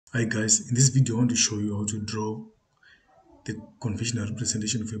Hi guys, in this video I want to show you how to draw the conventional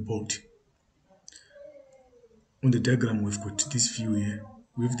representation of a boat. On the diagram we've got this view here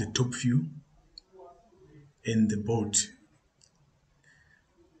with the top view and the boat.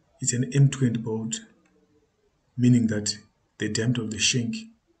 It's an M20 boat, meaning that the diameter of the shank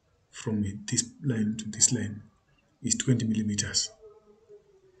from this line to this line is 20 millimeters.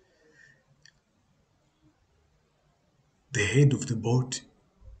 The head of the boat,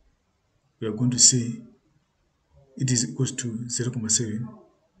 we are going to say it is equals to 0.7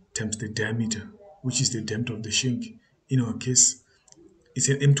 times the diameter, which is the diameter of the shank. In our case, it's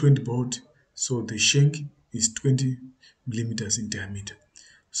an M20 boat, so the shank is 20 millimeters in diameter.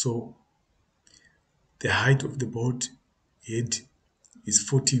 So the height of the boat head is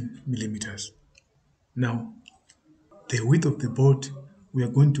 14 millimeters. Now, the width of the boat, we are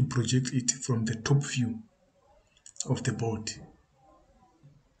going to project it from the top view of the boat.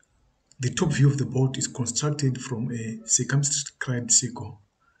 The top view of the boat is constructed from a circumscribed circle.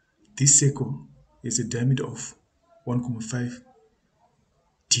 This circle is a diameter of 1.5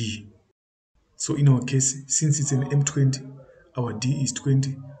 d. So in our case, since it's an M20, our d is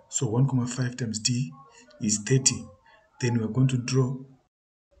 20, so 1.5 times d is 30. Then we are going to draw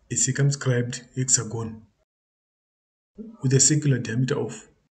a circumscribed hexagon with a circular diameter of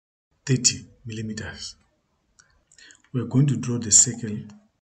 30 millimeters. We are going to draw the circle.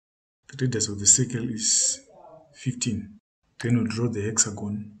 The radius of the circle is 15. Then we'll draw the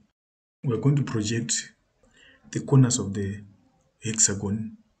hexagon. We are going to project the corners of the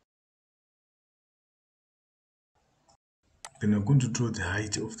hexagon. Then we're going to draw the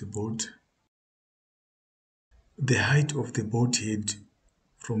height of the boat. The height of the boat head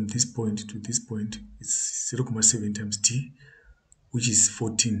from this point to this point is 0.7 times d, which is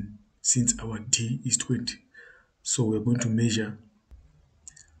 14, since our d is 20. So we're going to measure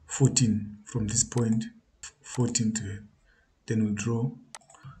 14 from this point, 14 to here. Then we draw.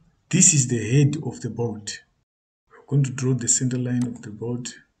 This is the head of the boat. We're going to draw the center line of the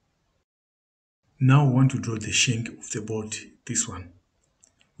boat. Now we want to draw the shank of the boat, this one.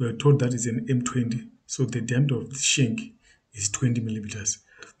 We are told that is an M20, so the diameter of the shank is 20 millimeters.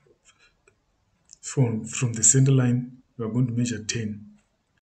 From the center line, we are going to measure 10.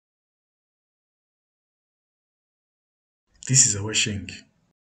 This is our shank.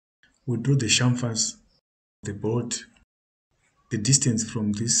 We draw the chamfers of the boat. The distance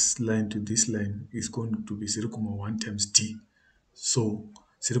from this line to this line is going to be 0.1 times d. So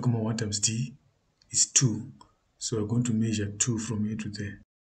 0.1 times d is 2. So we're going to measure 2 from here to there.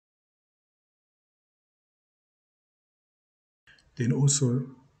 Then also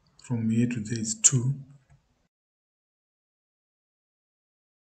from here to there is 2.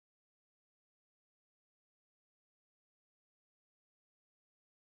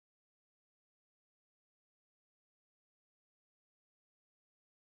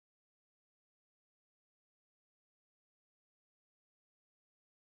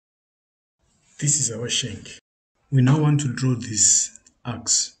 This is our shank. We now want to draw this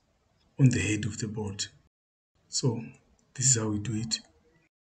axe on the head of the boat. So this is how we do it.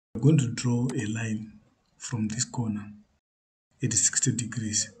 We're going to draw a line from this corner at 60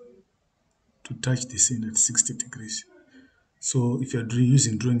 degrees to touch the center at 60 degrees. So if you're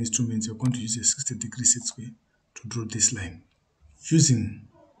using drawing instruments, you're going to use a 60-degree set square to draw this line. Using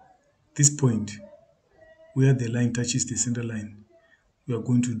this point where the line touches the center line, we are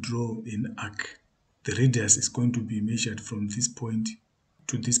going to draw an arc. The radius is going to be measured from this point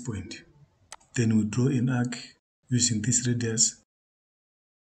to this point. Then we draw an arc using this radius.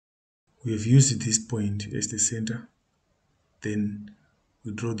 We have used this point as the center. Then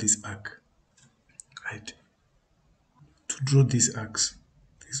we draw this arc. Right? To draw these arcs,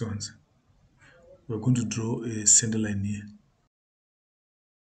 these ones, we're going to draw a center line here.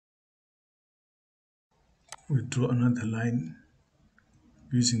 We draw another line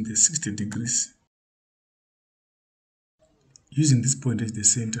using the 60 degrees. Using this point as the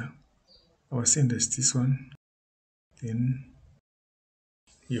center, our center is this one. Then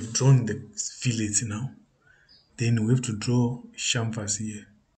you've drawn the fillets now. Then we have to draw chamfers here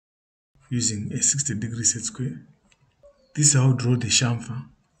using a 60-degree set square. This is how to draw the chamfer.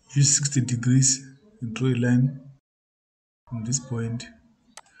 Use 60 degrees, you draw a line from this point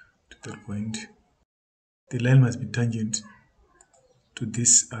to that point. The line must be tangent to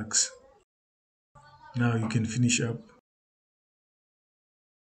this axe. Now you can finish up.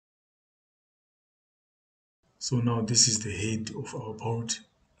 So now this is the head of our boat.